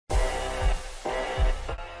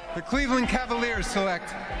The Cleveland Cavaliers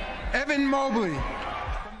select Evan Mobley.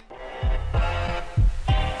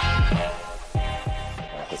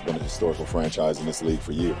 Has been a historical franchise in this league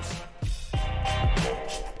for years.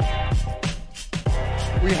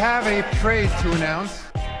 We have a trade to announce.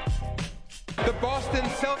 The Boston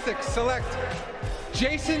Celtics select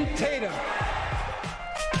Jason Tatum.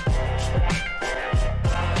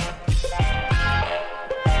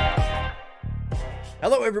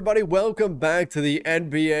 Hello, everybody. Welcome back to the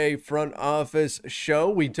NBA Front Office Show.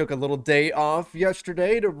 We took a little day off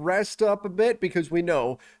yesterday to rest up a bit because we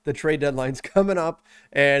know the trade deadline's coming up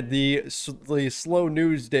and the slow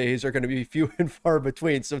news days are going to be few and far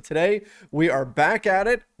between. So today we are back at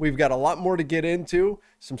it. We've got a lot more to get into.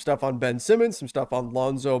 Some stuff on Ben Simmons, some stuff on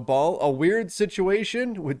Lonzo Ball, a weird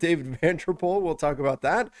situation with David Vanderpool. We'll talk about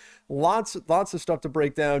that. Lots of stuff to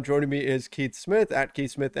break down. Joining me is Keith Smith at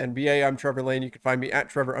Keith Smith NBA. I'm Trevor Lane. You can find me at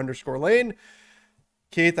Trevor_Lane.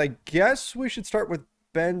 Keith, I guess we should start with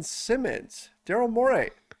Ben Simmons. Daryl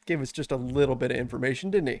Morey gave us just a little bit of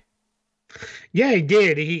information, didn't he? Yeah, he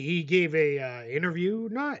did. He gave a interview,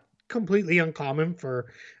 not completely uncommon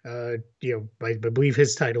for I believe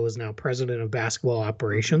his title is now president of basketball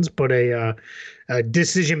operations, but a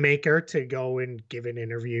decision maker to go and give an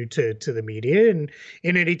interview to the media, and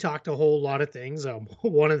in it he talked a whole lot of things.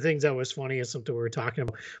 One of the things that was funny is something we were talking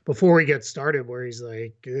about before we get started, where he's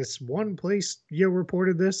like, this one place you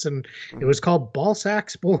reported this and it was called Ballsack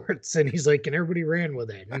Sports, and he's like, and everybody ran with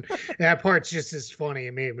it, and that part's just as funny.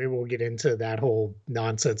 I mean, maybe we'll get into that whole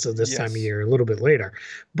nonsense of this time of year a little bit later,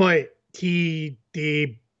 but the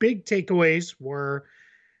big takeaways were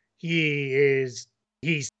he's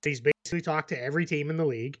basically talked to every team in the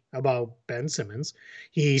league about Ben Simmons.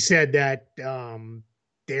 He said that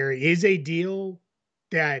there is a deal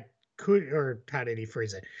that could, or how did he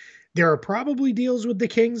phrase it? There are probably deals with the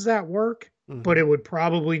Kings that work, but it would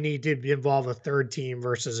probably need to involve a third team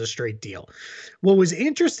versus a straight deal. What was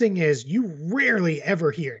interesting is you rarely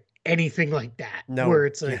ever hear anything like that, where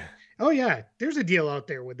it's like, oh yeah, there's a deal out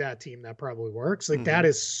there with that team that probably works. Like that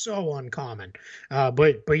is so uncommon.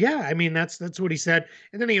 But yeah, I mean, that's what he said.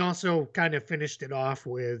 And then he also kind of finished it off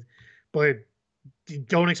with, but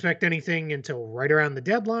don't expect anything until right around the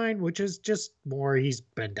deadline, which is just more, he's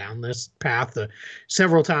been down this path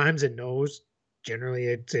several times and knows generally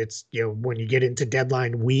it's, when you get into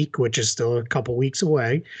deadline week, which is still a couple weeks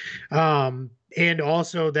away. And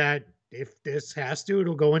also that, if this has to,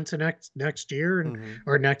 it'll go into next year and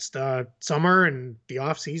or next summer and the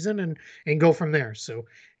off season and go from there. So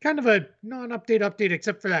kind of a non-update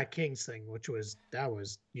except for that Kings thing, which was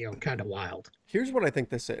kind of wild. Here's what I think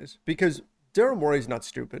this is, because Daryl Morey's not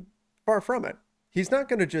stupid. Far from it. He's not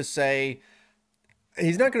going to say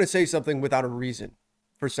something without a reason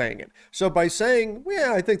for saying it. So by saying,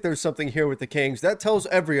 yeah, I think there's something here with the Kings, that tells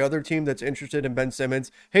every other team that's interested in Ben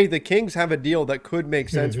Simmons, hey, the Kings have a deal that could make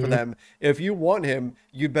sense for them. If you want him,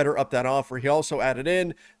 you'd better up that offer. He also added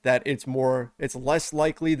in that it's less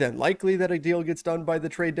likely than likely that a deal gets done by the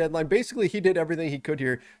trade deadline. Basically, he did everything he could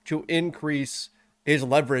here to increase his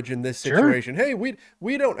leverage in this situation. Sure. Hey,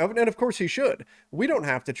 we don't, and of course he should. We don't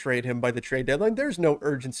have to trade him by the trade deadline. There's no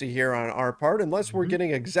urgency here on our part unless we're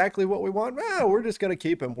getting exactly what we want. We're just going to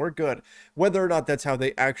keep him. We're good. Whether or not that's how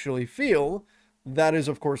they actually feel, that is,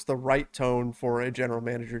 of course, the right tone for a general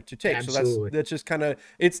manager to take. Absolutely. So that's just kind of,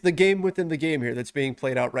 it's the game within the game here that's being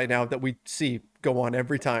played out right now that we see go on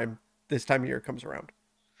every time this time of year comes around.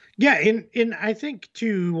 Yeah, and I think,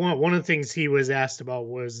 too, one of the things he was asked about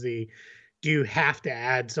was do you have to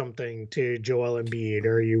add something to Joel Embiid,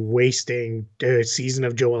 or are you wasting the season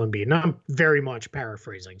of Joel Embiid? And I'm very much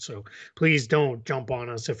paraphrasing, so please don't jump on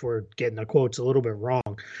us if we're getting the quotes a little bit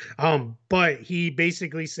wrong. But he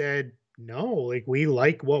basically said, no, like we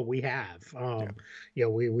like what we have.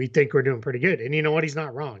 We think we're doing pretty good. And you know what? He's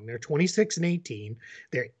not wrong. They're 26-18.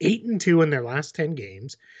 They're 8-2 in their last 10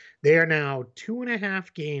 games. They are now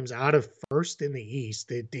 2.5 games out of first in the East.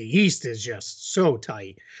 The East is just so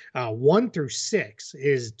tight. 1 through 6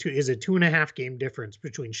 is a 2.5 game difference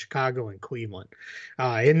between Chicago and Cleveland.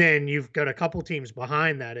 And then you've got a couple teams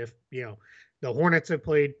behind that. If the Hornets have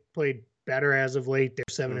played better as of late, they're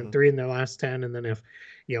 7-3 in their last 10. And then if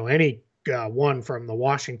any one from the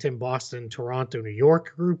Washington, Boston, Toronto, New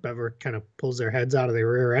York group ever kind of pulls their heads out of their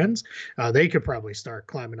rear ends, they could probably start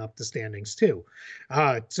climbing up the standings too.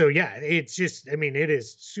 So yeah, it's just, I mean, it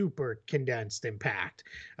is super condensed and packed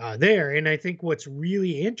there. And I think what's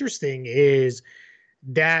really interesting is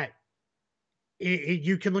that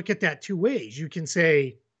you can look at that two ways. You can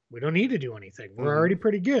say, we don't need to do anything. We're already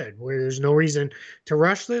pretty good, where there's no reason to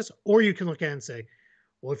rush this. Or you can look at it and say,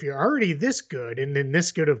 Well, if you're already this good and in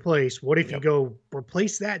this good a place, what if you Yep. go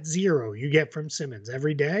replace that zero you get from Simmons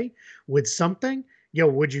every day with something?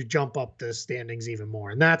 Would you jump up the standings even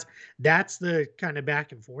more? And that's the kind of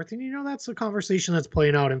back and forth. And that's the conversation that's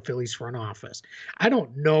playing out in Philly's front office. I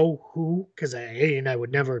don't know who, because I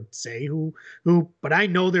would never say who, but I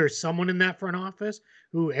know there's someone in that front office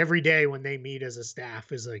who every day when they meet as a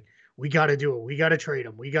staff is like, we got to do it. We got to trade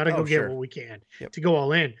him. We got to Oh, go get sure. what we can Yep. to go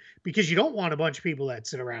all in, because you don't want a bunch of people that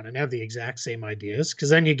sit around and have the exact same ideas, because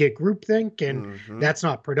then you get groupthink and that's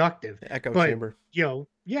not productive. Echo But chamber.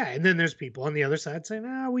 yeah, and then there's people on the other side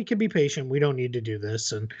saying, we can be patient. We don't need to do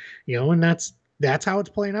this. And and that's how it's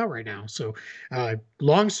playing out right now. So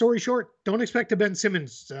long story short, don't expect a Ben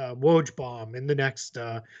Simmons Woj bomb in the next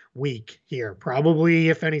week here. Probably,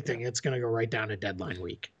 if anything, it's going to go right down to deadline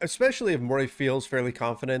week. Especially if Morey feels fairly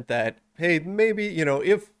confident that, hey, maybe,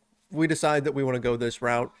 if we decide that we want to go this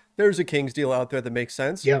route, there's a Kings deal out there that makes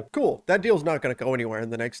sense. Yeah. Cool. That deal's not going to go anywhere in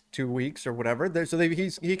the next 2 weeks or whatever.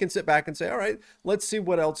 He can sit back and say, all right, let's see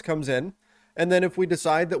what else comes in. And then if we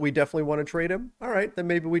decide that we definitely want to trade him, all right, then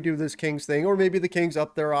maybe we do this Kings thing, or maybe the Kings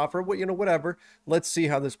up their offer, whatever. Let's see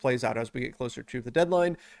how this plays out as we get closer to the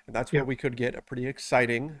deadline. And that's where we could get a pretty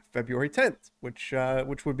exciting February 10th,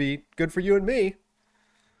 which would be good for you and me.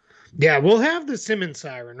 Yeah, we'll have the Simmons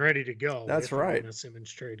siren ready to go. That's right. When a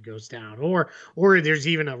Simmons trade goes down, or there's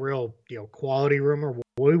even a real quality rumor,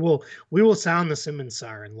 we will sound the Simmons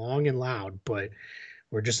siren long and loud, but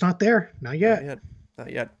we're just not there, not yet.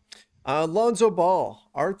 Not yet. Lonzo Ball,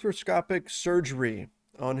 arthroscopic surgery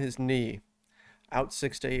on his knee, out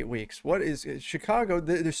 6 to 8 weeks. What is Chicago?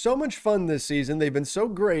 There's so much fun this season. They've been so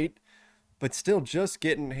great, but still just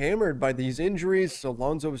getting hammered by these injuries. So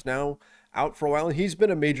Lonzo is now out for a while, and he's been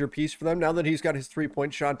a major piece for them. Now that he's got his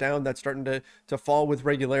 3-point shot down, that's starting to fall with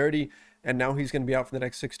regularity, and now he's going to be out for the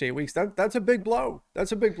next 6 to 8 weeks. That's a big blow.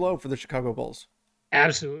 That's a big blow for the Chicago Bulls.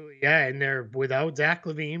 Absolutely, yeah, and they're without Zach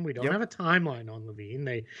LaVine. We don't have a timeline on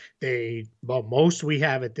LaVine. But most we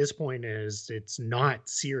have at this point is it's not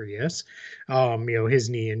serious, his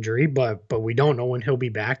knee injury, but we don't know when he'll be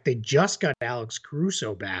back. They just got Alex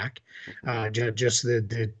Caruso back, just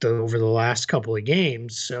the over the last couple of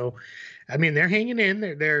games. So, I mean, they're hanging in.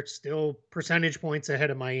 They're still percentage points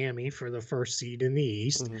ahead of Miami for the first seed in the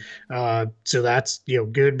East. So that's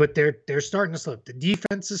good, but they're starting to slip. The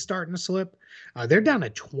defense is starting to slip. They're down to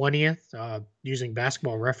 20th using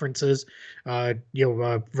Basketball References,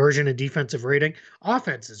 version of defensive rating.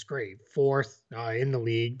 Offense is great, 4th in the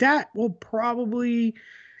league. That will probably,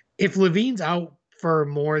 if LaVine's out for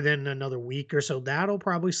more than another week or so, that'll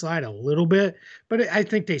probably slide a little bit. But I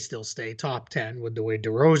think they still stay top 10 with the way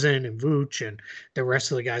DeRozan and Vooch and the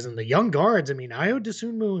rest of the guys and the young guards. I mean, Ayo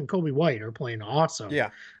Dosunmu and Kobe White are playing awesome.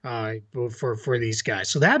 Yeah. For these guys.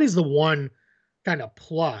 So that is the one kind of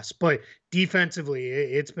plus, but defensively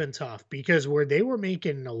it's been tough, because where they were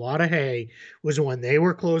making a lot of hay was when they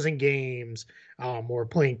were closing games or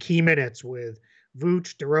playing key minutes with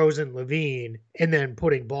Vooch, DeRozan, LaVine, and then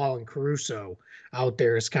putting Ball and Caruso out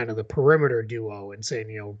there as kind of the perimeter duo and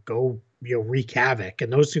saying, go, wreak havoc.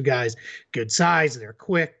 And those two guys, good size, they're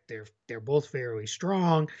quick, they're both fairly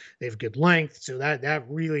strong, they have good length, so that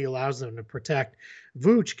really allows them to protect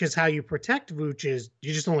Vooch, because how you protect Vooch is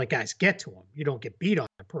you just don't let guys get to him. You don't get beat on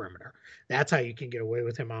the perimeter. That's how you can get away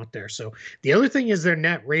with him out there. So the other thing is their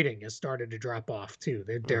net rating has started to drop off too.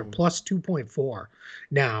 They're plus 2.4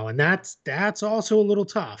 now, and that's also a little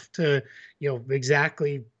tough to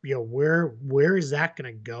exactly where is that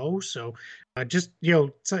going to go. So just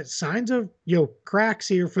signs of cracks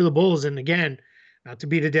here for the Bulls. And again, not to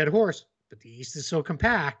beat a dead horse, but the East is so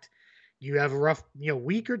compact. You have a rough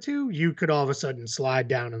week or two, you could all of a sudden slide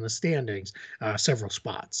down in the standings several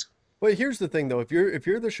spots. Well, here's the thing, though. If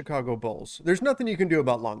you're the Chicago Bulls, there's nothing you can do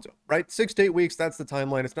about Lonzo, right? 6 to 8 weeks, that's the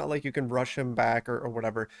timeline. It's not like you can rush him back or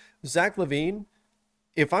whatever. Zach LaVine,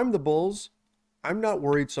 if I'm the Bulls, I'm not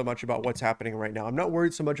worried so much about what's happening right now. I'm not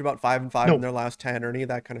worried so much about 5-5 in their last 10 or any of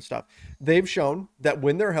that kind of stuff. They've shown that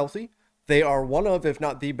when they're healthy, they are one of, if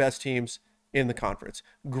not the best teams in the conference.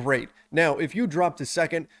 Great. Now, if you drop to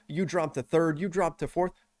second, you drop to third, you drop to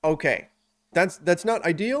fourth, okay. That's not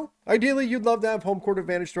ideal. Ideally, you'd love to have home court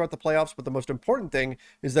advantage throughout the playoffs, but the most important thing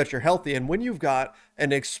is that you're healthy. And when you've got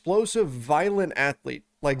an explosive, violent athlete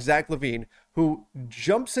like Zach LaVine, who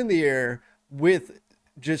jumps in the air with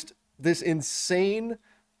just this insane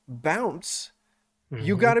bounce,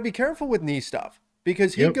 you got to be careful with knee stuff,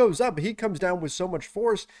 because he goes up, he comes down with so much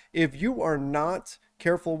force. If you are not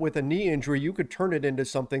careful with a knee injury, you could turn it into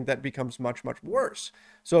something that becomes much, much worse.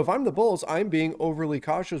 So if I'm the Bulls, I'm being overly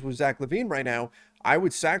cautious with Zach LaVine right now. I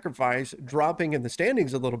would sacrifice dropping in the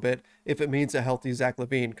standings a little bit if it means a healthy Zach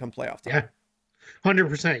LaVine come playoff time. Yeah.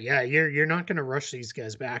 100%. Yeah, you're not going to rush these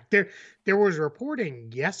guys back. There was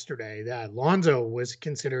reporting yesterday that Lonzo was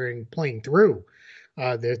considering playing through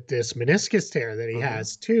this meniscus tear that he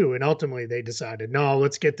has too, and ultimately they decided, no,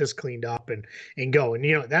 let's get this cleaned up and go. And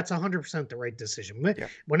that's 100% the right decision. Yeah.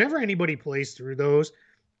 Whenever anybody plays through those,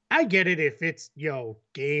 I get it if it's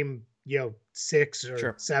game 6 or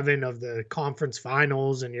Sure. 7 of the conference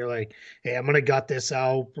finals, and you're like, hey, I'm gonna gut this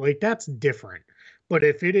out. Like, that's different. But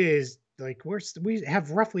if it is like we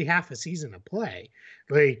have roughly half a season to play,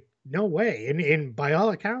 like, no way. And by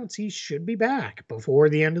all accounts, he should be back before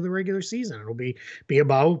the end of the regular season. It'll be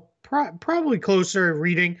about probably closer.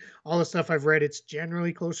 Reading all the stuff I've read, it's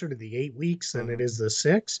generally closer to the 8 weeks than it is the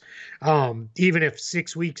 6. Even if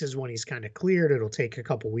 6 weeks is when he's kind of cleared, it'll take a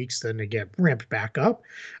couple weeks then to get ramped back up.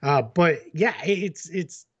 But yeah,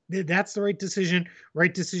 that's the right decision.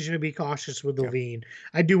 Right decision to be cautious with LaVine.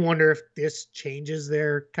 I do wonder if this changes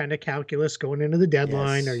their kind of calculus going into the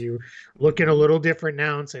deadline. Yes. Are you looking a little different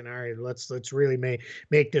now and saying, all right, let's really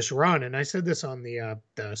make this run? And I said this on the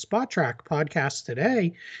Spot Track podcast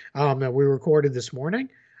today that we recorded this morning.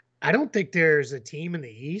 I don't think there's a team in the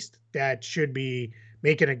East that should be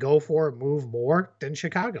making a go for it move more than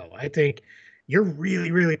Chicago. I think you're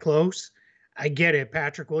really, really close. I get it.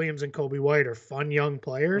 Patrick Williams and Kobe White are fun young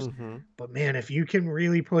players, but man, if you can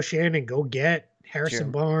really push in and go get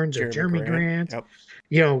Harrison Barnes or Jeremy Grant,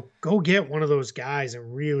 go get one of those guys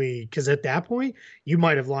and really, because at that point you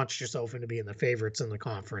might have launched yourself into being the favorites in the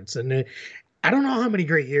conference. And I don't know how many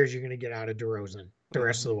great years you're going to get out of DeRozan the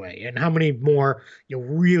rest of the way, and how many more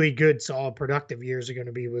really good, solid, productive years are going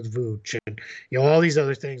to be with Vooch and all these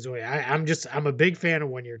other things. I'm a big fan of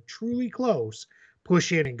when you're truly close,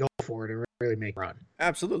 push in and go for it and really make a run.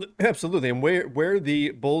 Absolutely. And where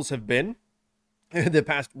the Bulls have been the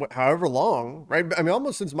past however long, right? I mean,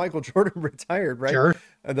 almost since Michael Jordan retired, right? Sure.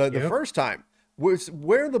 The first time was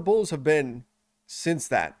where the Bulls have been since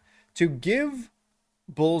that, to give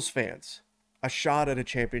Bulls fans a shot at a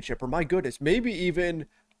championship, or my goodness, maybe even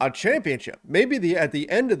a championship. Maybe at the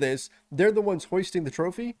end of this, they're the ones hoisting the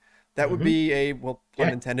trophy. That would be a, well, pun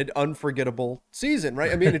intended, unforgettable season,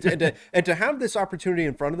 right? I mean, and to have this opportunity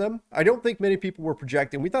in front of them, I don't think many people were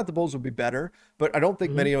projecting. We thought the Bulls would be better, but I don't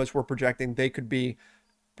think many of us were projecting they could be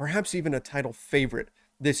perhaps even a title favorite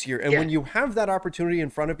this year. And when you have that opportunity in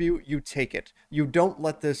front of you, you take it. You don't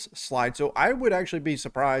let this slide. So I would actually be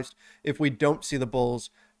surprised if we don't see the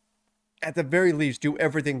Bulls, at the very least, do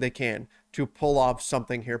everything they can to pull off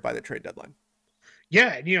something here by the trade deadline.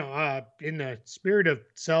 Yeah, in the spirit of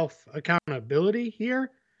self-accountability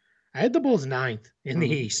here, I had the Bulls 9th in the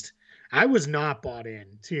East. I was not bought in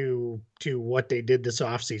to what they did this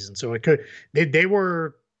offseason. So they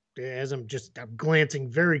were, as I'm glancing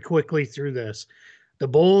very quickly through this, the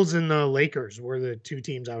Bulls and the Lakers were the two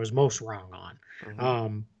teams I was most wrong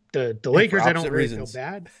on. The Lakers, I don't really feel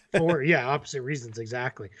bad for. Opposite reasons,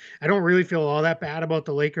 exactly. I don't really feel all that bad about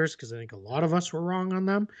the Lakers because I think a lot of us were wrong on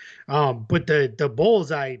them. But the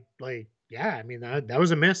Bulls, I mean, that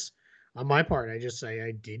was a miss on my part.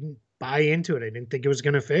 I didn't buy into it. I didn't think it was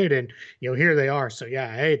going to fit, and here they are. So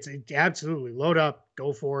it's absolutely load up,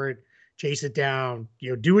 go for it, chase it down.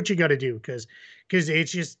 Do what you got to do because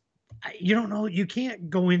it's just, you don't know. You can't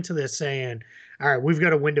go into this saying, all right, we've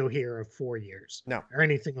got a window here of 4 years, or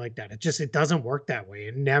anything like that. It doesn't work that way.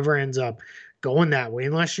 It never ends up going that way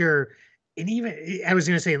unless you're,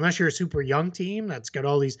 unless you're a super young team that's got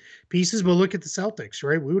all these pieces. But look at the Celtics,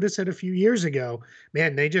 right? We would have said a few years ago,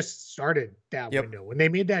 man, they just started that window. When they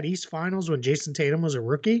made that East Finals when Jason Tatum was a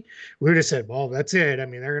rookie, we would have said, well, that's it. I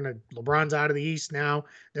mean, LeBron's out of the East now.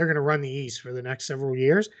 They're going to run the East for the next several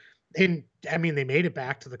years. And I mean, they made it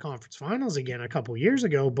back to the conference finals again a couple years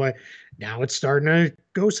ago, but now it's starting to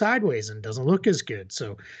go sideways and doesn't look as good.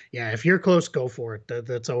 So if you're close, go for it.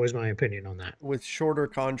 That's always my opinion on that. With shorter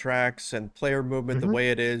contracts and player movement the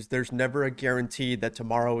way it is, there's never a guarantee that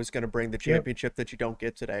tomorrow is going to bring the championship that you don't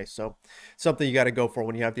get today. So something you got to go for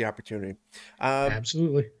when you have the opportunity.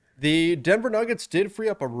 Absolutely. The Denver Nuggets did free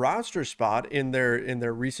up a roster spot in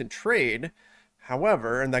their recent trade.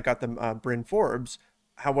 However, and that got them Bryn Forbes.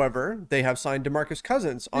 However, they have signed DeMarcus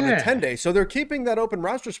Cousins on a 10-day. So they're keeping that open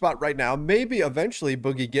roster spot right now. Maybe eventually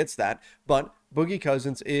Boogie gets that, but Boogie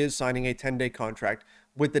Cousins is signing a 10-day contract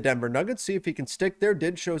with the Denver Nuggets. See if he can stick there.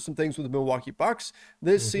 Did show some things with the Milwaukee Bucks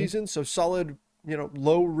this season. So solid,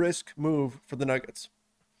 low risk move for the Nuggets.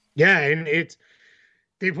 Yeah, and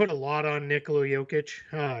they put a lot on Nikola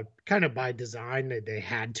Jokic. kind of by design. They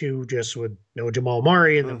had to, just with no Jamal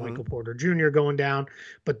Murray and then Mm-hmm. Michael Porter Jr. going down.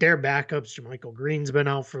 But their backups, Jermichael Green's been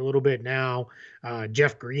out for a little bit now.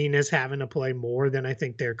 Jeff Green is having to play more than I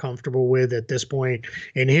think they're comfortable with at this point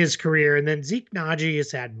in his career. And then Zeke Naji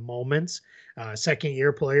has had moments, second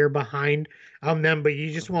year player behind them, but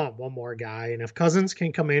you just want one more guy. And if Cousins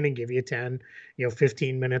can come in and give you 10,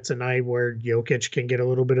 15 minutes a night where Jokic can get a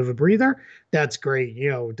little bit of a breather, that's great.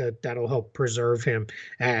 That'll help preserve him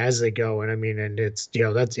as they go. And I mean, and it's,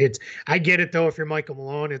 I get it though. If you're Michael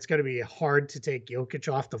Malone, it's going to be hard to take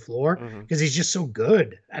Jokic off the floor because he's just so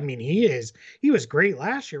good. I mean, he was great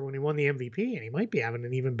last year when he won the MVP, and he might be having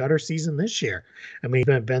an even better season this year. I mean,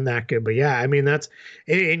 he's been that good, but yeah, I mean,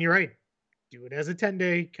 and you're right. Do it as a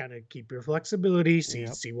 10-day, kind of keep your flexibility,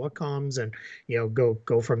 see what comes, and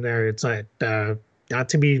go from there. It's like not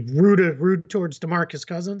to be rude towards DeMarcus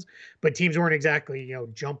Cousins, but teams weren't exactly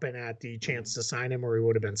jumping at the chance to sign him, or he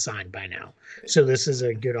would have been signed by now. So this is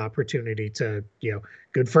a good opportunity to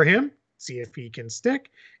good for him, see if he can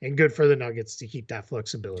stick, and good for the Nuggets to keep that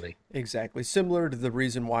flexibility. Exactly. Similar to the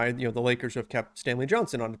reason why the Lakers have kept Stanley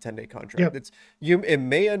Johnson on a 10-day contract. It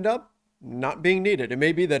may end up not being needed. It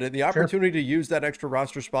may be that the opportunity to use that extra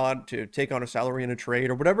roster spot to take on a salary in a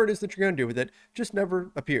trade or whatever it is that you're going to do with it just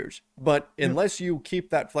never appears. But unless you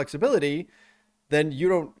keep that flexibility, then you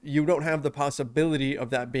don't have the possibility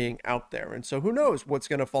of that being out there. And so who knows what's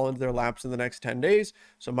going to fall into their laps in the next 10 days.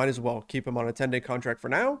 So might as well keep him on a 10-day contract for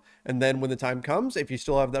now. And then when the time comes, if you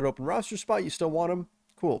still have that open roster spot, you still want him,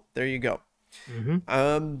 cool. There you go.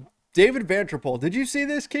 David Vanterpool. Did you see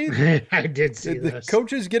this, Keith? I did see this. The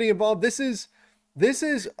coaches getting involved. This is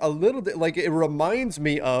a little bit like, it reminds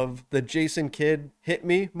me of the Jason Kidd hit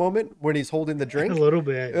me moment when he's holding the drink. A little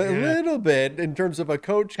bit in terms of a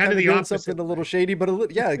coach kind of doing something a little shady, but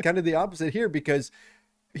kind of the opposite here, because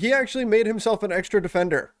he actually made himself an extra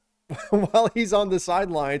defender while he's on the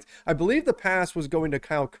sidelines. I believe the pass was going to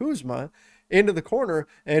Kyle Kuzma into the corner,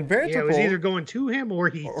 and Vanterpool, it was either going to him or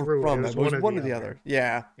he threw it. It was one or the other.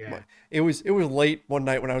 Yeah. It was late one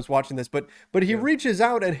night when I was watching this, but he reaches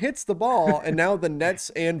out and hits the ball, and now the Nets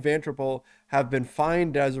and Vanterpool have been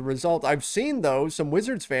fined as a result. I've seen though some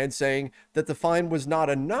Wizards fans saying that the fine was not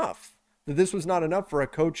enough, that this was not enough for a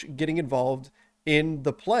coach getting involved in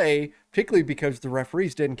the play, particularly because the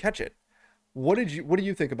referees didn't catch it. What do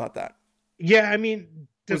you think about that? Yeah, I mean,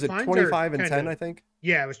 was it 25 and 10, I think?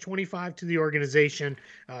 Yeah, it was 25 to the organization,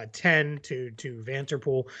 10 to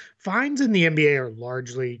Vanterpool. Fines in the NBA are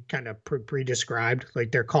largely kind of pre-described,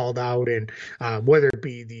 like they're called out, and whether it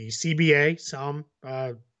be the CBA, some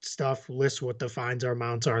stuff lists what the fines or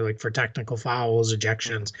amounts are, like for technical fouls,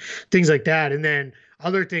 ejections, things like that. And then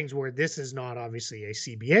other things where this is not obviously a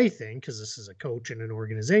CBA thing, because this is a coach in an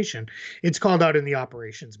organization, it's called out in the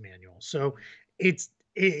operations manual. So it's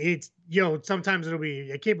sometimes it'll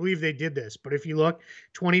be, I can't believe they did this, but if you look,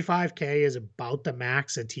 $25K is about the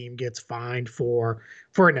max a team gets fined for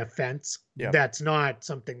an offense. That's not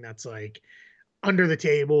something that's like under the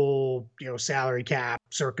table, salary cap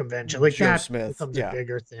circumvention, like Joe that Smith becomes a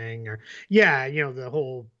bigger thing. Or the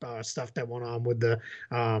whole stuff that went on with the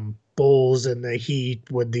Bulls and the Heat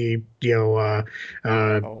with the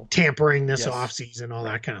tampering this offseason, all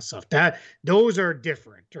that kind of stuff. Those are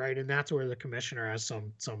different, right? And that's where the commissioner has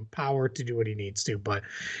some power to do what he needs to. But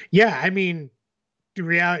yeah, I mean, the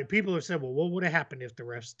reality, people have said, well, what would have happened if the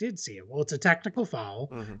refs did see it? Well, it's a technical foul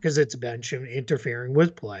because it's bench interfering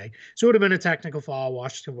with play. So it would have been a technical foul.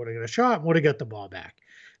 Washington would have got a shot and would have got the ball back.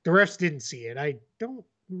 The refs didn't see it. I don't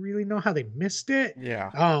really know how they missed it.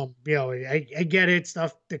 Yeah. I get it.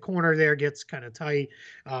 Stuff, the corner there gets kind of tight.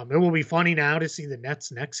 It will be funny now to see the Nets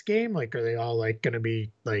next game. Like, are they all like going to be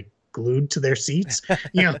like glued to their seats,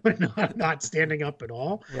 not standing up at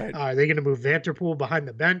all? Right. Are they going to move Vanterpool behind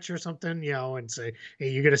the bench or something, and say, hey,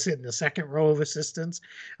 you're going to sit in the second row of assistants?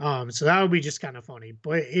 So that would be just kind of funny.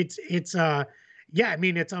 But it's I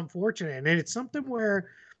mean, it's unfortunate. And it's something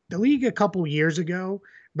where the league a couple years ago,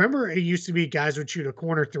 remember it used to be guys would shoot a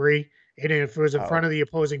corner three, and if it was in front of the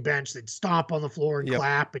opposing bench, they'd stomp on the floor and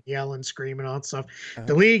clap and yell and scream and all that stuff.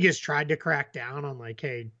 The league has tried to crack down on like,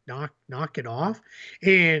 hey, knock it off.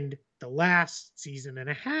 And the last season and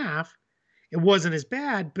a half, it wasn't as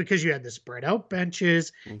bad because you had the spread out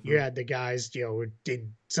benches. You had the guys,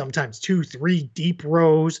 did sometimes 2-3 deep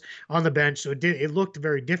rows on the bench. So it looked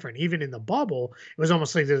very different. Even in the bubble, it was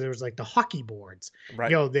almost like there was like the hockey boards,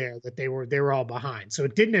 there that they were all behind. So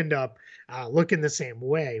it didn't end up looking the same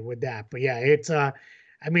way with that. But yeah, it's I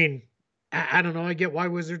mean, I don't know. I get why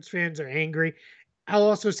Wizards fans are angry. I'll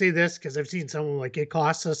also say this, because I've seen someone like, it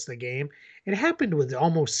costs us the game. it happened with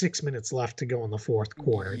almost 6 minutes left to go in the fourth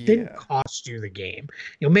quarter. It didn't Yeah. cost you the game.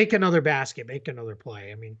 Make another basket, make another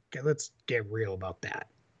play. I mean, let's get real about that.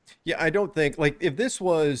 Yeah, I don't think like if this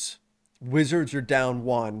was Wizards are down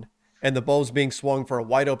one and the ball's being swung for a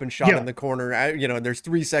wide open shot in the corner, and there's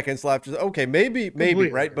 3 seconds left. Okay, maybe,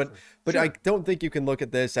 Completely right? But different. but Sure. I don't think you can look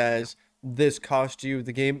at this as this cost you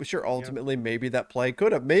the game. Sure, ultimately, maybe that play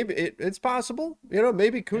could have. Maybe it's possible.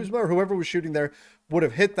 Maybe Kuzma or whoever was shooting there would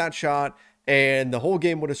have hit that shot, and the whole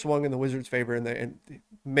game would have swung in the Wizards' favor. And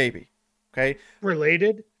maybe, okay.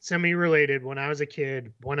 Related, semi-related. When I was a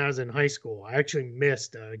kid, when I was in high school, I actually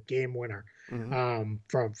missed a game winner.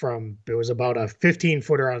 From it was about a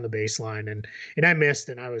 15-footer on the baseline, and I missed,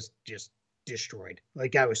 and I was just destroyed.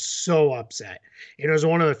 Like, I was so upset. It was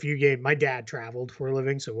one of the few games. My dad traveled for a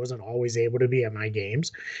living, so wasn't always able to be at my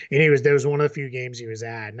games. And there was one of the few games he was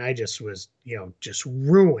at, and I just was, just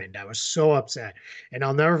ruined. I was so upset. And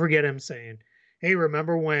I'll never forget him saying, "Hey,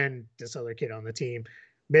 remember when this other kid on the team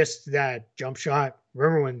missed that jump shot?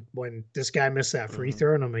 Remember when this guy missed that free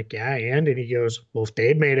throw?" And I'm like, "Yeah, and he goes, well, if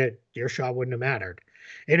they'd made it, your shot wouldn't have mattered."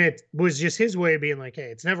 And it was just his way of being like,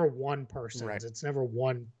 "Hey, it's never one person's, Right. it's never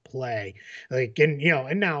one play." Like, and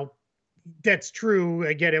now that's true.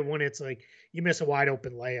 I get it when it's like you miss a wide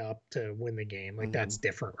open layup to win the game. Like, that's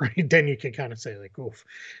different, right? Then you can kind of say like, "Oof,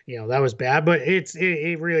 that was bad." But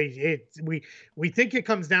we think it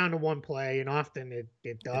comes down to one play, and often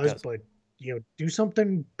it does. But do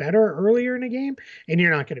something better earlier in a game, and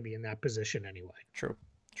you're not going to be in that position anyway. True.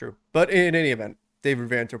 But in any event, David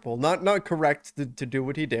Vanterpool, not correct to do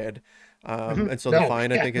what he did, and so the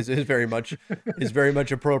fine I think is very much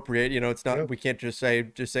appropriate. It's not we can't just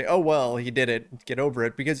say oh well he did it, get over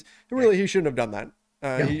it, because really he shouldn't have done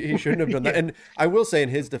that. He shouldn't have done that. And I will say in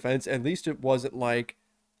his defense, at least it wasn't like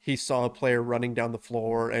he saw a player running down the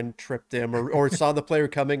floor and tripped him, or saw the player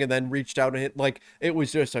coming and then reached out and hit. Like, it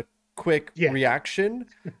was just a quick reaction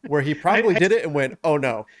where he probably did it and went, "Oh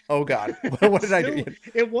no, oh God, what did I do?"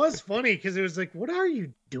 It was funny because it was like, "What are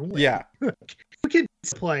you doing?" Yeah. Look at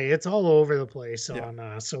this play. It's all over the place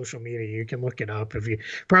on social media. You can look it up. If you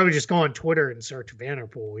probably just go on Twitter and search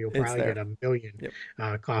Vanderpool, you'll probably get a million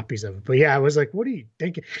copies of it. But yeah, I was like, "What are you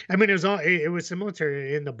thinking?" I mean, it was similar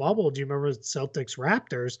to in the bubble. Do you remember Celtics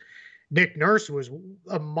Raptors? Nick Nurse was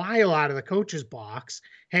a mile out of the coach's box,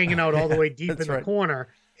 hanging out all the way deep in the corner,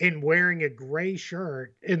 and wearing a gray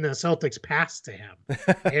shirt, and the Celtics passed to him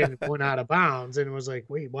and went out of bounds, and was like,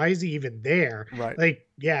 "Wait, why is he even there?" Right. Like,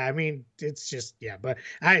 I mean, it's just, but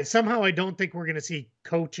I don't think we're going to see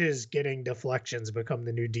coaches getting deflections become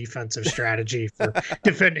the new defensive strategy for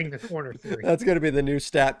defending the corner three. That's going to be the new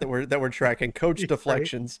stat that we're tracking, coach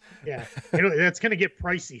deflections. Right? Yeah. That's going to get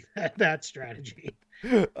pricey, that strategy.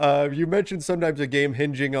 You mentioned sometimes a game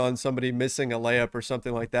hinging on somebody missing a layup or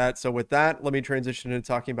something like that. So with that, let me transition into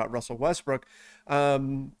talking about Russell Westbrook.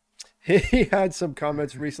 He had some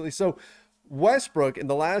comments recently. So Westbrook, in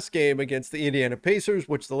the last game against the Indiana Pacers,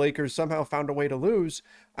 which the Lakers somehow found a way to lose,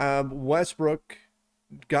 Westbrook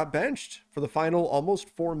got benched for the final almost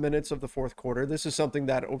 4 minutes of the fourth quarter. This is something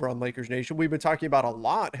that over on Lakers Nation we've been talking about a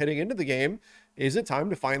lot heading into the game. Is it time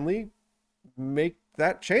to finally make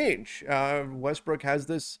that change? Westbrook has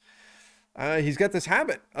this he's got this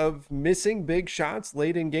habit of missing big shots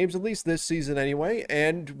late in games, at least this season anyway,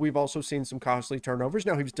 and we've also seen some costly turnovers.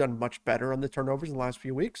 Now, he's done much better on the turnovers in the last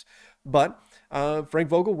few weeks, but Frank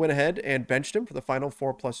Vogel went ahead and benched him for the final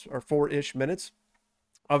 4-ish minutes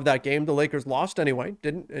of that game. The Lakers lost anyway,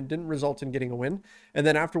 didn't result in getting a win. And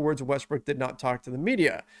then afterwards, Westbrook did not talk to the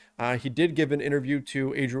media. He did give an interview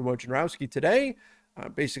to Adrian Wojnarowski today,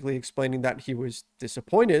 basically explaining that he was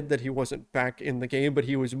disappointed that he wasn't back in the game, but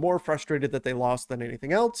he was more frustrated that they lost than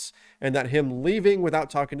anything else, and that him leaving without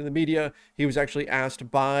talking to the media, he was actually asked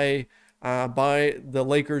by the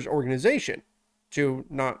Lakers organization to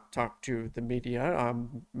not talk to the media.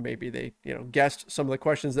 Maybe they guessed some of the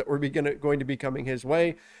questions that were going to be coming his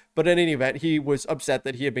way, but in any event, he was upset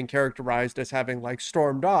that he had been characterized as having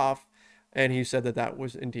stormed off, and he said that that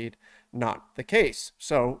was indeed not the case.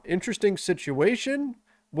 So, interesting situation.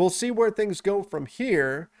 We'll see where things go from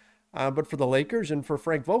here. But for the Lakers and for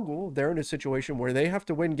Frank Vogel, they're in a situation where they have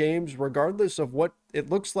to win games regardless of what it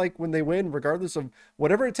looks like when they win, regardless of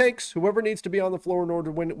whatever it takes, whoever needs to be on the floor in order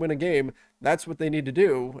to win a game, that's what they need to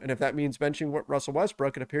do. And if that means benching Russell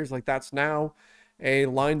Westbrook, it appears like that's now a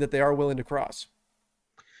line that they are willing to cross.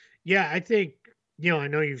 Yeah, I think, I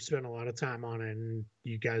know you've spent a lot of time on it, and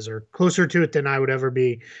you guys are closer to it than I would ever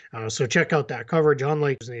be. So check out that coverage on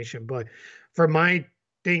Lakers Nation. But for my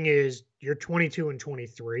thing is, you're 22 and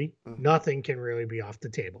 23. Mm-hmm. Nothing can really be off the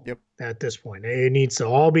table. Yep. At this point. It needs to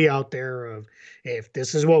all be out there of, hey, if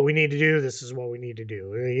this is what we need to do, this is what we need to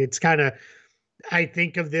do. It's kind of, I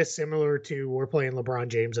think of this similar to we're playing LeBron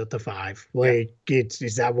James at the 5. Like,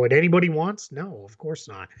 is that what anybody wants? No, of course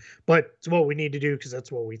not. But it's what we need to do because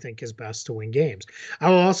that's what we think is best to win games. I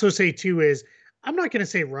will also say too is I'm not going to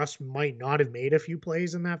say Russ might not have made a few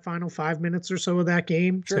plays in that final 5 minutes or so of that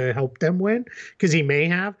game to help them win, because he may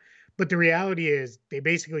have. But the reality is they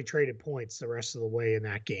basically traded points the rest of the way in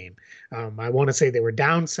that game. I want to say they were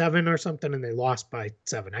down 7 or something, and they lost by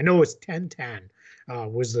 7. I know it was 10-10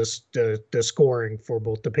 was the scoring for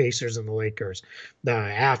both the Pacers and the Lakers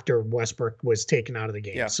after Westbrook was taken out of the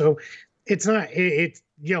game. Yeah. So it's not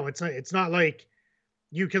it's not like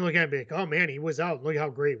you can look at it and be like, oh man, he was out. Look how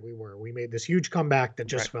great we were. We made this huge comeback that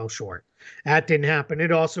just fell short. That didn't happen.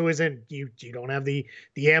 It also isn't, you don't have the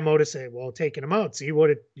ammo to say, well, taking him out, see what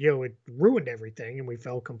it ruined everything and we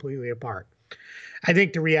fell completely apart. I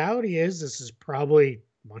think the reality is this is probably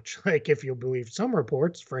much like, if you'll believe some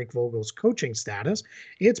reports, Frank Vogel's coaching status,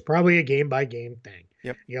 it's probably a game by game thing.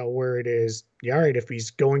 Yep. Where it is, all right, if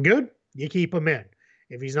he's going good, you keep him in.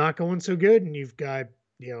 If he's not going so good and you've got,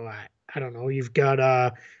 I don't know, you've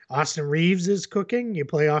got Austin Reeves is cooking, you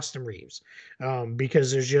play Austin Reeves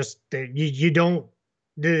because there's just, you don't,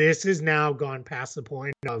 this is now gone past the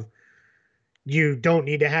point of you don't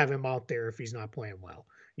need to have him out there if he's not playing well.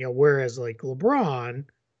 Whereas like LeBron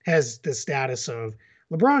has the status of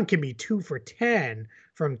LeBron can be 2 for 10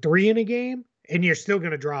 from 3 in a game, and you're still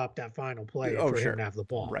going to draw up that final play him to have the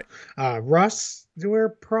ball. Right. Russ, we're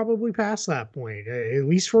probably past that point, at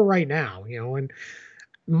least for right now, and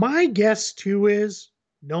my guess too is,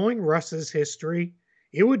 knowing Russ's history,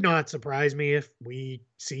 it would not surprise me if we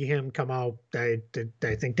see him come out. I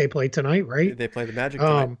think they play tonight, right? They play the Magic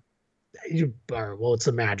tonight. Well, it's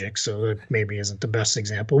the Magic, so it maybe isn't the best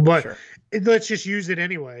example, but let's just use it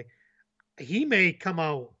anyway. He may come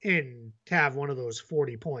out and have one of those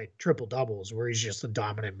 40-point triple doubles where he's just a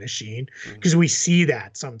dominant machine, because we see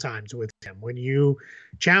that sometimes with him. When you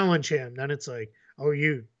challenge him, then it's like, oh,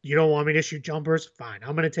 you don't want me to shoot jumpers? Fine.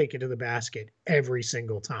 I'm going to take it to the basket every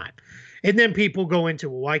single time. And then people go into,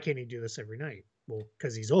 well, why can't he do this every night? Well,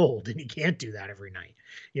 because he's old and he can't do that every night.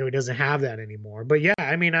 He doesn't have that anymore. But yeah,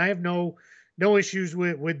 I mean, I have no issues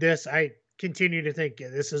with this. I continue to think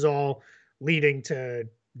this is all leading to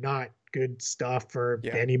not good stuff for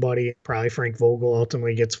anybody. Probably Frank Vogel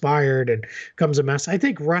ultimately gets fired and becomes a mess. I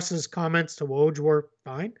think Russ's comments to Woj were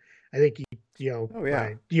fine. I think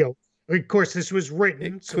of course, this was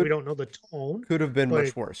written, so we don't know the tone. Could have been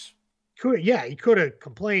much worse. He could have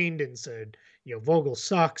complained and said, Vogel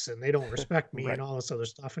sucks and they don't respect me and all this other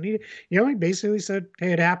stuff. And he basically said,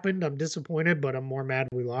 hey, it happened. I'm disappointed, but I'm more mad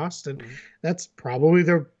we lost. And that's probably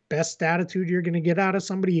the best attitude you're going to get out of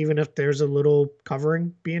somebody, even if there's a little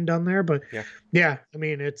covering being done there. But I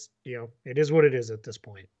mean, it's, it is what it is at this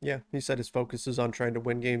point. Yeah. He said his focus is on trying to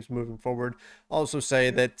win games moving forward. Also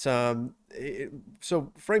say that,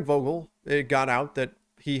 so Frank Vogel, it got out that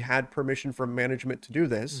he had permission from management to do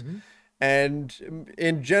this. And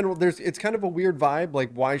in general, it's kind of a weird vibe.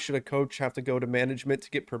 Like, why should a coach have to go to management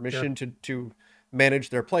to get permission to manage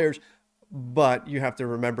their players? But you have to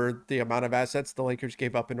remember the amount of assets the Lakers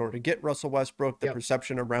gave up in order to get Russell Westbrook, the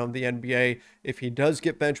perception around the NBA. If he does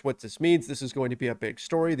get benched, what this means, this is going to be a big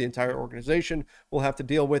story. The entire organization will have to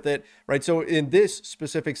deal with it, right? So in this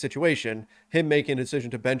specific situation, him making a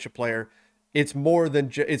decision to bench a player, it's more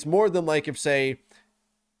than like if, say,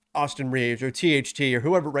 Austin Reeves or THT or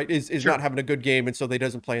whoever, right, is not having a good game, and so they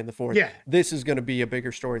doesn't play in the fourth. This is going to be a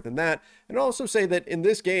bigger story than that. And also say that in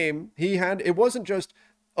this game, it wasn't just,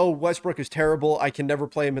 oh, Westbrook is terrible, I can never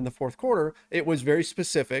play him in the fourth quarter. It was very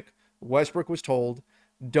specific. Westbrook was told,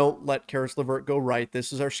 don't let Karis LeVert go right.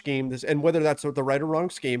 This is our scheme. And whether that's the right or wrong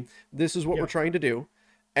scheme, this is what we're trying to do.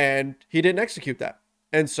 And he didn't execute that.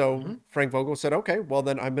 And so Frank Vogel said, okay, well,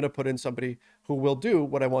 then I'm going to put in somebody who will do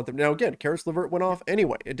what I want them. Now, again, Karis LeVert went off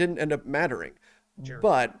anyway. It didn't end up mattering.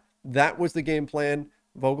 But that was the game plan.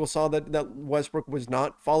 Vogel saw that Westbrook was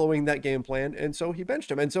not following that game plan, and so he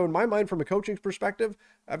benched him. And so in my mind, from a coaching perspective,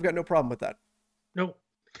 I've got no problem with that. No.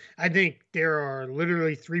 I think there are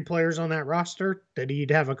literally 3 players on that roster that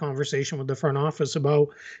he'd have a conversation with the front office about.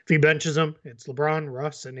 If he benches them, it's LeBron,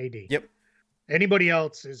 Russ, and AD. Yep. Anybody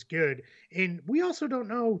else is good. And we also don't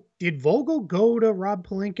know, did Vogel go to Rob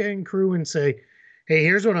Pelinka and crew and say, hey,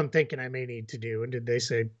 here's what I'm thinking I may need to do? And did they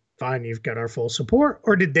say, fine, you've got our full support?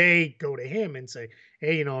 Or did they go to him and say,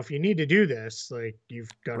 hey, if you need to do this, like, you've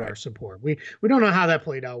got our support? We don't know how that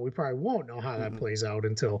played out. We probably won't know how that plays out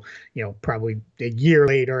until, probably a year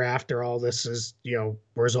later after all this is,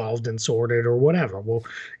 resolved and sorted or whatever. Well,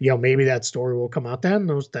 maybe that story will come out then.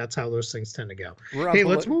 That's how those things tend to go. Hey,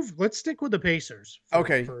 let's stick with the Pacers. For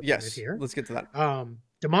a minute here. Let's get to that.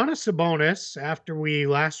 Domantas Sabonis, after we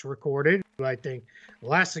last recorded, I think the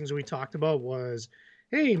last things we talked about was,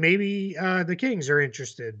 hey, maybe the Kings are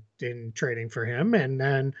interested in trading for him. And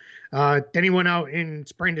then he went out and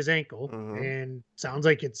sprained his ankle. And sounds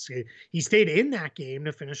like he stayed in that game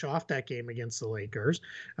to finish off that game against the Lakers,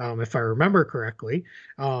 if I remember correctly.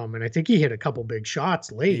 And I think he hit a couple big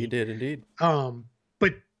shots late. He did indeed.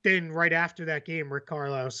 But then right after that game, Rick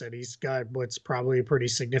Carlisle said he's got what's probably a pretty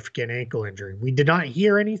significant ankle injury. We did not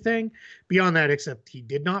hear anything beyond that, except he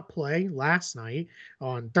did not play last night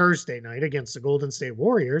on Thursday night against the Golden State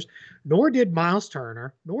Warriors, nor did Miles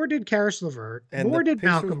Turner, nor did Karis LeVert, nor did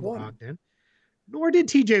Malcolm Brogdon, nor did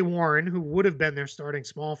TJ Warren, who would have been their starting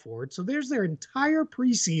small forward. So there's their entire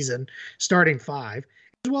preseason starting five,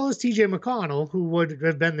 as well as TJ McConnell, who would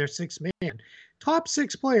have been their sixth man. Top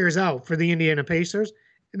six players out for the Indiana Pacers.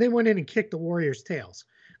 And they went in and kicked the Warriors' tails.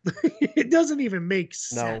 It doesn't even make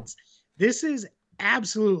sense. No. This is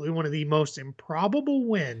absolutely one of the most improbable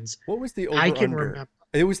wins. What was the over-under? I can remember.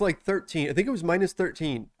 It was like 13. I think it was minus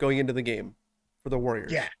 13 going into the game for the Warriors.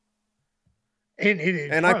 Yeah.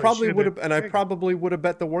 And I probably would have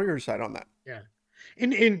bet the Warriors side on that. Yeah.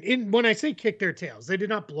 And when I say kick their tails, they did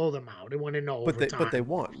not blow them out. It went into overtime. But they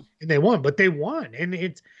won. And they won. But they won. And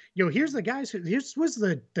it's here's the guys this was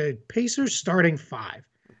the Pacers starting five.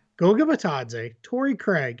 Goga Batadze, Torrey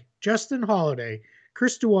Craig, Justin Holiday,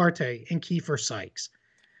 Chris Duarte, and Kiefer Sykes.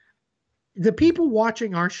 The people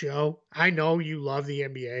watching our show, I know you love the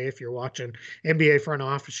NBA. If you're watching NBA front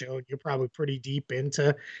office show, you're probably pretty deep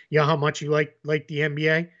into how much you like the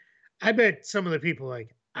NBA. I bet some of the people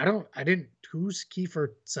who's Kiefer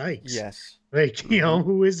Sykes? Yes.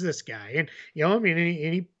 Who is this guy? And,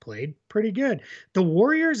 and he played pretty good. The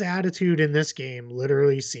Warriors' attitude in this game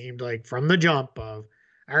literally seemed like from the jump of,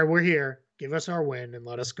 all right, we're here. Give us our win and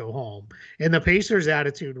let us go home. And the Pacers'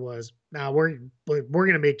 attitude was, we're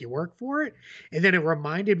going to make you work for it. And then it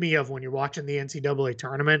reminded me of when you're watching the NCAA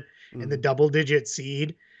tournament and the double-digit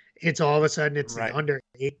seed. It's all of a sudden it's an under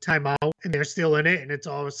 8 timeout and they're still in it. And it's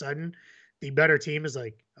all of a sudden the better team is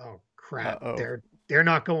like, oh crap, they're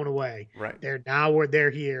not going away. Right.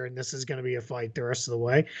 They're here and this is going to be a fight the rest of the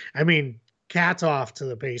way. I mean, cats off to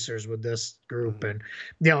the Pacers with this group. And,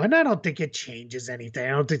 and I don't think it changes anything. I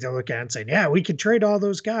don't think they'll look at it and say, yeah, we can trade all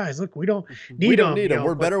those guys. Look, we don't need them.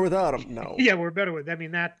 We're better without them. No. Yeah, we're better with,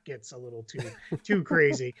 that gets a little too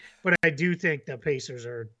crazy. But I do think the Pacers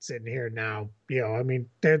are sitting here now,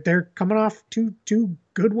 they're coming off two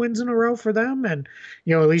good wins in a row for them. And,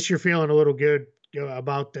 at least you're feeling a little good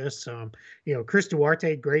about this. Chris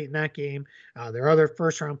Duarte, great in that game. Their other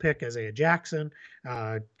first-round pick, Isaiah Jackson,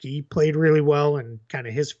 he played really well in kind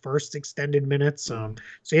of his first extended minutes. And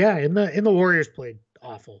the Warriors played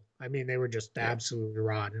awful. I mean, they were just absolutely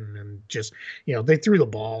rotten and just, they threw the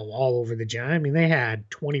ball all over the gym. I mean, they had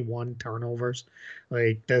 21 turnovers.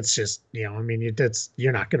 Like, that's just,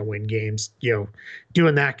 you're not going to win games,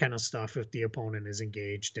 doing that kind of stuff if the opponent is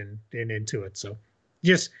engaged and into it. So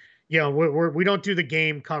just, we don't do the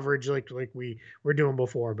game coverage like we were doing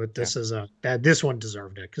before, but this is this one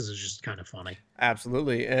deserved it because it's just kind of funny.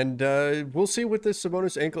 Absolutely, and we'll see what this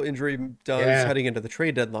Sabonis ankle injury does heading into the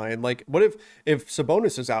trade deadline. Like, what if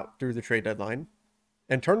Sabonis is out through the trade deadline,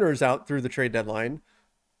 and Turner is out through the trade deadline?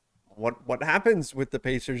 What happens with the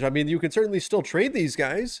Pacers? I mean, you can certainly still trade these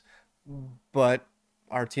guys, but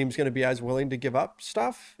our team's going to be as willing to give up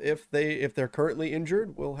stuff if they're currently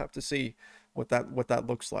injured? We'll have to see what that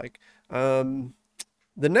looks like. The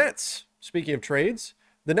Nets, speaking of trades,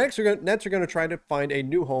 the Nets are going to try to find a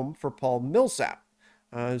new home for Paul Millsap,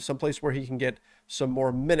 someplace where he can get some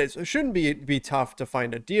more minutes. It shouldn't be tough to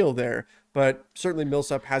find a deal there, but certainly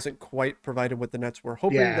Millsap hasn't quite provided what the Nets were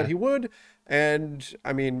hoping that he would. And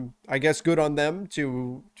I mean, I guess good on them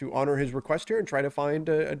to honor his request here and try to find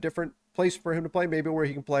a different place for him to play, maybe where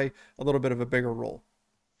he can play a little bit of a bigger role.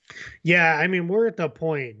 Yeah, I mean, we're at the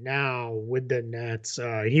point now with the Nets.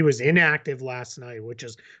 He was inactive last night, which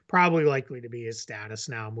is probably likely to be his status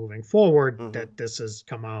now moving forward that this has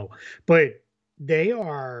come out. But they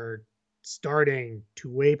are starting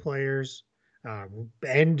two-way players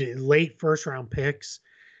and late first-round picks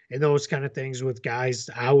and those kind of things with guys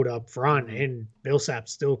out up front. And Millsap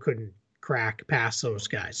still couldn't crack past those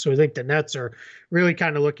guys. So I think the Nets are really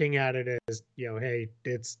kind of looking at it as, hey,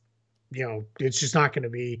 it's just not going to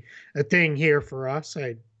be a thing here for us.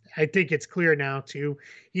 I think it's clear now too.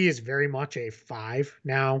 He is very much a 5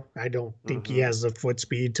 now. I don't think he has the foot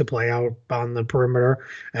speed to play out on the perimeter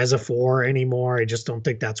as a 4 anymore. I just don't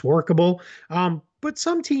think that's workable. But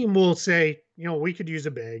some team will say, we could use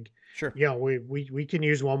a big. Sure. We can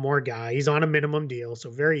use one more guy. He's on a minimum deal, so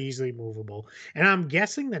very easily movable. And I'm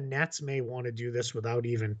guessing the Nets may want to do this without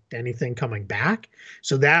even anything coming back.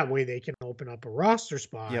 So that way they can open up a roster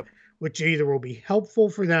spot, which either will be helpful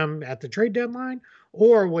for them at the trade deadline,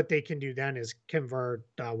 or what they can do then is convert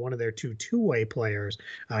one of their two-way players,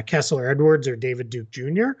 Kessler Edwards or David Duke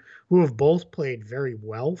Jr., who have both played very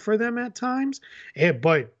well for them at times.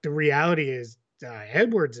 But the reality is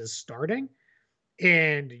Edwards is starting,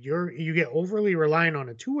 and you get overly reliant on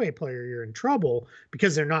a two-way player, you're in trouble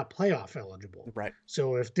because they're not playoff eligible. Right.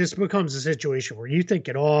 So if this becomes a situation where you think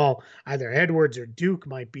at all either Edwards or Duke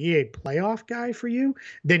might be a playoff guy for you,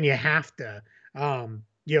 then you have to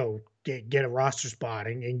get a roster spot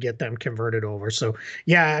and get them converted over. So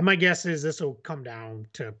yeah, my guess is this will come down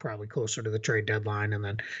to probably closer to the trade deadline, and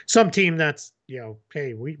then some team that's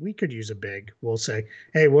hey, we could use a big. We'll say,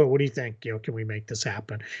 hey, what do you think? Can we make this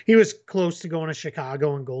happen? He was close to going to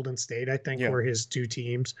Chicago and Golden State, I think, were his two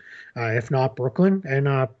teams, if not Brooklyn.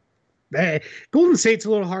 And Golden State's a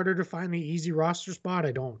little harder to find the easy roster spot.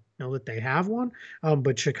 I don't know that they have one,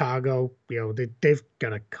 but Chicago, they've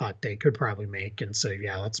got a cut they could probably make and say,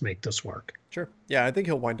 yeah, let's make this work. Sure. Yeah, I think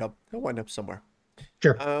he'll wind up somewhere.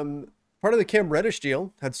 Sure. Part of the Cam Reddish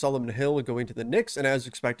deal had Solomon Hill going to the Knicks, and as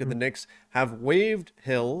expected, the Knicks have waived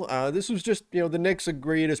Hill. This was just, the Knicks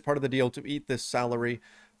agreed as part of the deal to eat this salary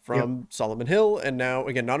from Solomon Hill, and now,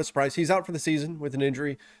 again, not a surprise, he's out for the season with an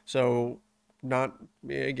injury, so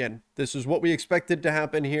this is what we expected to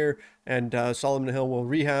happen here, and Solomon Hill will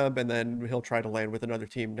rehab, and then he'll try to land with another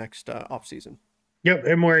team next offseason. Yep,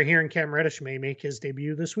 and we're hearing Cam Reddish may make his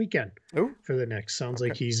debut this weekend for the Knicks. Sounds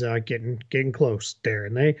like he's getting close there,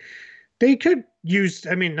 and they could use.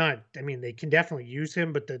 They can definitely use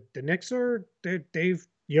him, but the Knicks they've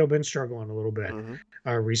been struggling a little bit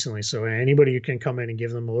recently. So anybody who can come in and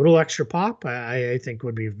give them a little extra pop, I think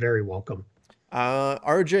would be very welcome.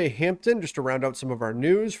 RJ Hampton, just to round out some of our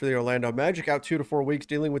news for the Orlando Magic, out 2 to 4 weeks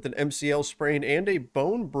dealing with an MCL sprain and a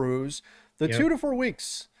bone bruise. The 2 to 4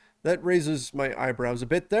 weeks, that raises my eyebrows a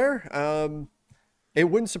bit there. It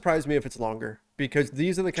wouldn't surprise me if it's longer, because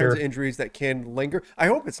these are the kinds of injuries that can linger. I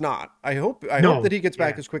hope it's not. I hope that he gets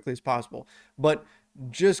back as quickly as possible. But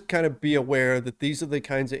just kind of be aware that these are the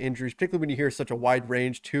kinds of injuries, particularly when you hear such a wide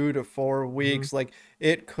range, 2 to 4 weeks, like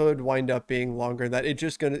it could wind up being longer. That it's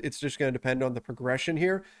just gonna depend on the progression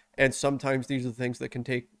here. And sometimes these are the things that can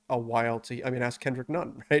take a while to. Ask Kendrick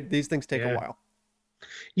Nunn, right? These things take a while.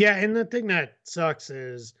 Yeah, and the thing that sucks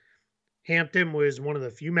is Hampton was one of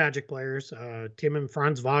the few Magic players. Tim and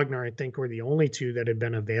Franz Wagner, I think, were the only two that had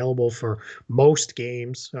been available for most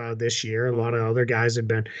games this year. A lot of other guys had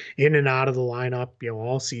been in and out of the lineup,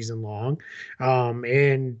 all season long.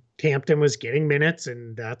 And Hampton was getting minutes,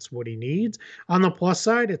 and that's what he needs. On the plus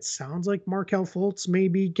side, it sounds like Markelle Fultz may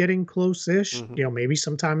be getting close-ish, maybe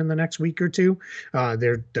sometime in the next week or two.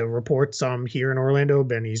 The reports here in Orlando,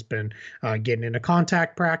 he's been getting into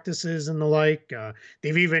contact practices and the like.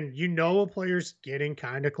 They've even, a player's getting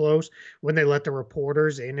kind of close when they let the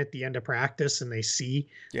reporters in at the end of practice and they see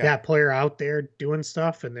that player out there doing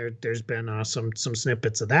stuff. And there's been some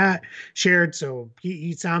snippets of that shared. So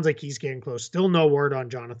he sounds like he's getting close. Still no word on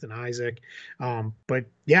Jonathan Isaac. But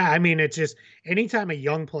yeah, it's just anytime a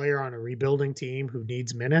young player on a rebuilding team who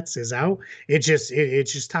needs minutes is out, it's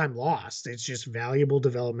just time lost. It's just valuable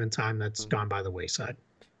development time that's gone by the wayside.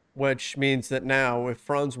 Which means that now if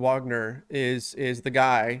Franz Wagner is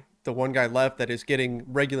the one guy left that is getting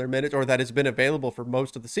regular minutes, or that has been available for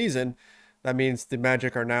most of the season, that means the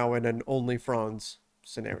Magic are now in an only Franz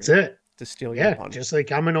scenario. That's it. To steal your pun. Just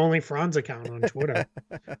like I'm an only Franz account on Twitter.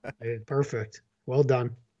 Perfect. Well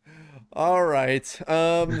done. All right.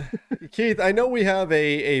 Keith, I know we have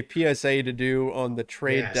a PSA to do on the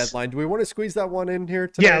trade deadline. Do we want to squeeze that one in here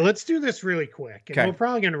today? Yeah, let's do this really quick. And we're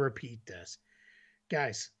probably going to repeat this.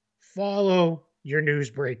 Guys, follow your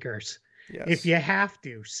newsbreakers. Yes. If you have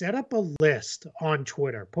to, set up a list on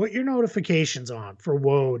Twitter. Put your notifications on for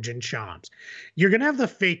Woj and Shams. You're going to have the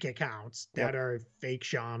fake accounts that are fake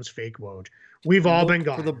Shams, fake Woj. We've all been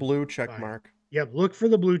gone. For the blue check mark. Yep, look for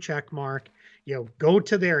the blue check mark. Go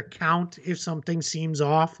to their account if something seems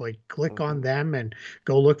off. Like, click on them and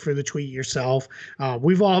go look for the tweet yourself.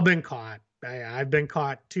 We've all been caught. I've been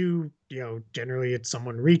caught too. Generally it's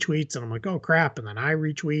someone retweets and I'm like, oh crap, and then I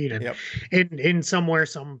retweet, and in somewhere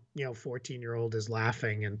some 14-year-old is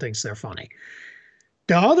laughing and thinks they're funny.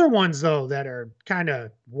 The other ones, though, that are kind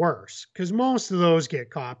of worse, because most of those get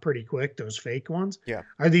caught pretty quick, those fake ones, Yeah.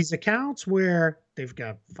 are these accounts where they've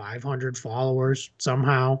got 500 followers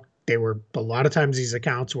somehow. A lot of times these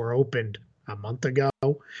accounts were opened a month ago.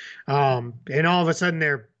 And all of a sudden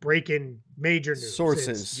they're breaking major news.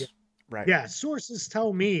 Sources. Right. Yeah, sources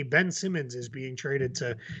tell me Ben Simmons is being traded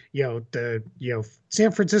to,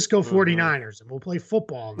 San Francisco 49ers and we'll play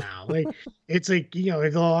football now. Like it's like,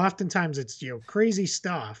 oftentimes it's, crazy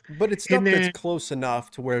stuff. But it's stuff that's close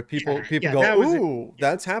enough to where people go, ooh,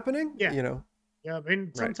 that's happening? Yeah. Yeah.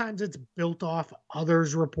 And sometimes it's built off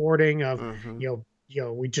others reporting of,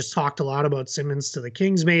 we just talked a lot about Simmons to the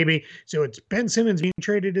Kings, maybe. So it's Ben Simmons being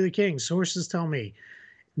traded to the Kings. Sources tell me.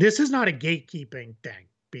 This is not a gatekeeping thing,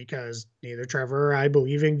 because neither Trevor or I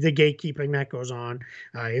believe in the gatekeeping that goes on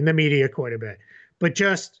in the media quite a bit. But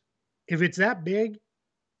just if it's that big,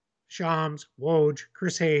 Shams, Woj,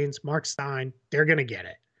 Chris Haynes, Mark Stein, they're going to get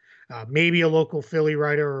it. Maybe a local Philly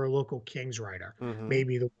writer or a local Kings writer,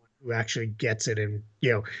 maybe the one who actually gets it and,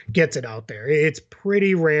 gets it out there. It's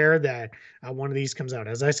pretty rare that one of these comes out.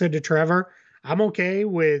 As I said to Trevor, I'm okay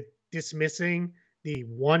with dismissing the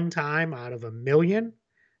one time out of a million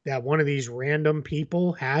that one of these random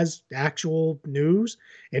people has actual news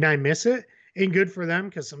and I miss it. And good for them,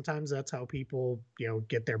 because sometimes that's how people,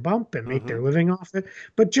 get their bump and make their living off it.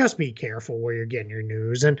 But just be careful where you're getting your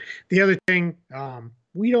news. And the other thing,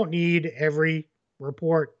 we don't need every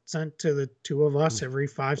report sent to the two of us every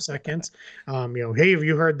 5 seconds. Hey, have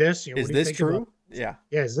you heard this? Is this true? Yeah.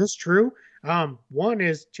 Yeah. Is this true? One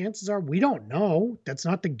is chances are we don't know. That's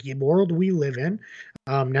not the world we live in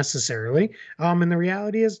necessarily. And the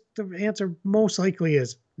reality is the answer most likely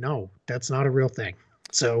is no, that's not a real thing.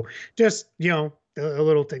 So just, a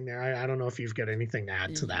little thing there. I don't know if you've got anything to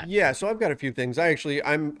add to that. Yeah. So I've got a few things.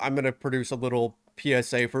 I'm going to produce a little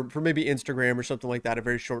PSA for maybe Instagram or something like that, a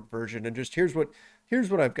very short version. And just here's what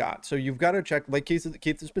I've got. So you've got to check, like Keith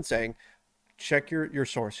has been saying, check your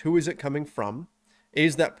source. Who is it coming from?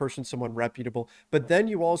 Is that person someone reputable? But then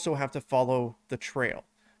you also have to follow the trail.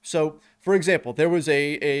 So, for example, there was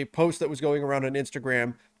a post that was going around on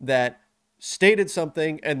Instagram that stated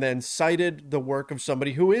something and then cited the work of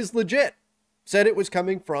somebody who is legit, said it was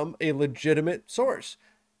coming from a legitimate source.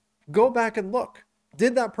 Go back and look.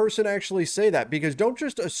 Did that person actually say that? Because don't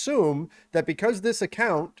just assume that because this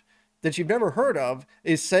account that you've never heard of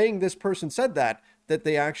is saying this person said that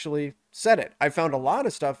they actually said it. I found a lot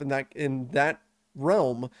of stuff in that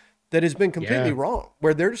realm that has been completely wrong,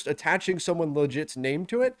 where they're just attaching someone legit's name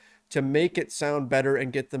to it to make it sound better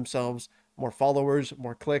and get themselves more followers,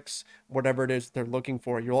 more clicks, whatever it is they're looking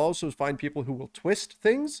for. You'll also find people who will twist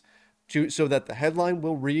things so that the headline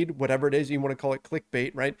will read whatever it is. You want to call it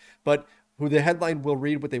clickbait, right? But who the headline will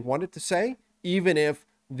read what they want it to say, even if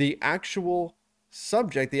the actual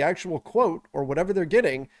subject, the actual quote or whatever they're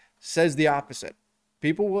getting says the opposite.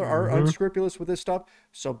 People are unscrupulous with this stuff.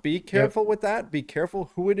 So be careful with that. Be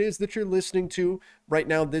careful who it is that you're listening to right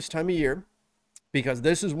now this time of year, because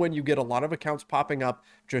this is when you get a lot of accounts popping up,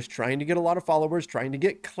 just trying to get a lot of followers, trying to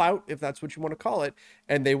get clout, if that's what you want to call it.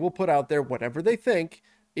 And they will put out there whatever they think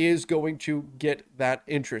is going to get that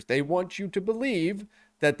interest. They want you to believe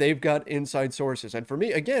that they've got inside sources. And for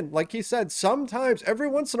me, again, like he said, sometimes, every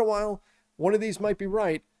once in a while, one of these might be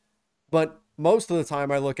right. But most of the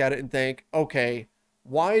time I look at it and think, okay,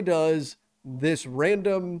 why does this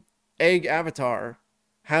random egg avatar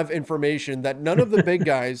have information that none of the big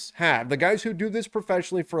guys have? The guys who do this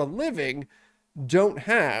professionally for a living don't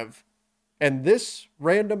have, and this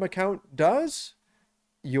random account does.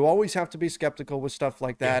 You always have to be skeptical with stuff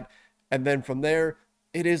like that. And then from there,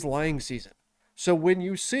 it is lying season. So when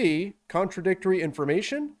you see contradictory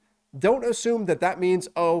information, don't assume that means,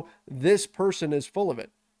 oh, this person is full of it.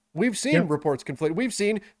 We've seen reports conflict. We've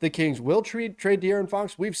seen the Kings will trade De'Aaron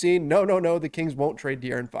Fox. We've seen, no, the Kings won't trade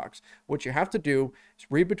De'Aaron Fox. What you have to do is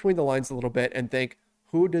read between the lines a little bit and think,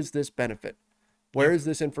 who does this benefit? Where is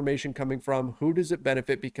this information coming from? Who does it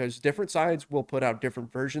benefit? Because different sides will put out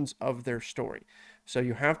different versions of their story. So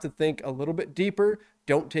you have to think a little bit deeper.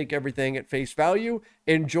 Don't take everything at face value.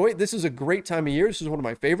 Enjoy it. This is a great time of year. This is one of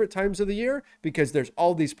my favorite times of the year because there's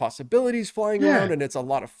all these possibilities flying around and it's a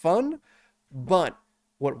lot of fun. But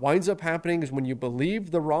what winds up happening is when you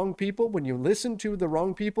believe the wrong people, when you listen to the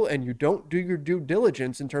wrong people, and you don't do your due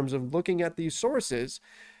diligence in terms of looking at these sources,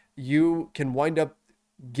 you can wind up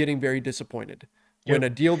getting very disappointed when a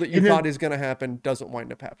deal that you thought is going to happen doesn't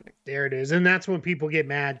wind up happening. There it is. And that's when people get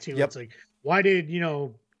mad too. It's like, why did,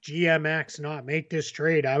 GMX not make this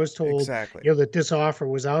trade? I was told, that this offer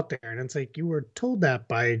was out there. And it's like, you were told that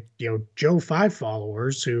by, Joe 5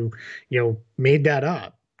 followers who, made that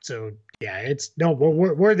up. So Yeah, it's no,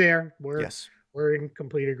 we're there. Yes. We're in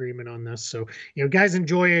complete agreement on this. So, guys,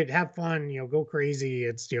 enjoy it, have fun, go crazy.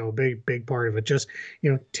 It's, a big part of it. Just,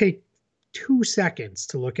 take 2 seconds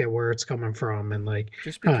to look at where it's coming from and like,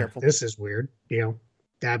 Just be careful. This is weird.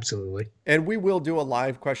 Absolutely. And we will do a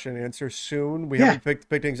live question and answer soon. We Yeah. haven't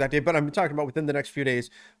picked an exact date, but I'm talking about within the next few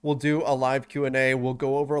days. We'll do a live Q&A. We'll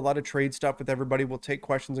go over a lot of trade stuff with everybody. We'll take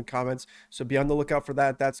questions and comments. So be on the lookout for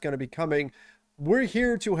that. That's going to be coming. We're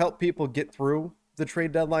here to help people get through the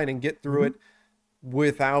trade deadline and get through it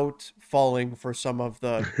without falling for some of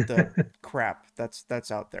the crap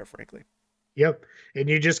that's out there, frankly. Yep. And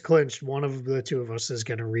you just clinched one of the two of us is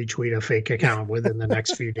going to retweet a fake account within the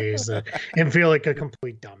next few days and feel like a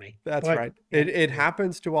complete dummy. That's right. It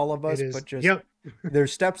happens to all of us, but just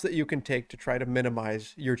there's steps that you can take to try to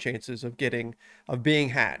minimize your chances of being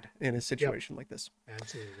had in a situation like this.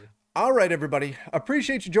 Absolutely. All right, everybody.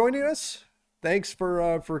 Appreciate you joining us. Thanks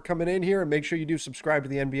for coming in here, and make sure you do subscribe to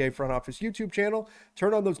the NBA Front Office YouTube channel.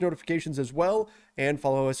 Turn on those notifications as well, and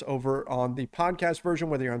follow us over on the podcast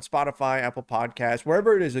version, whether you're on Spotify, Apple Podcasts,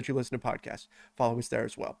 wherever it is that you listen to podcasts. Follow us there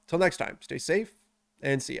as well. Till next time, stay safe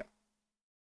and see ya.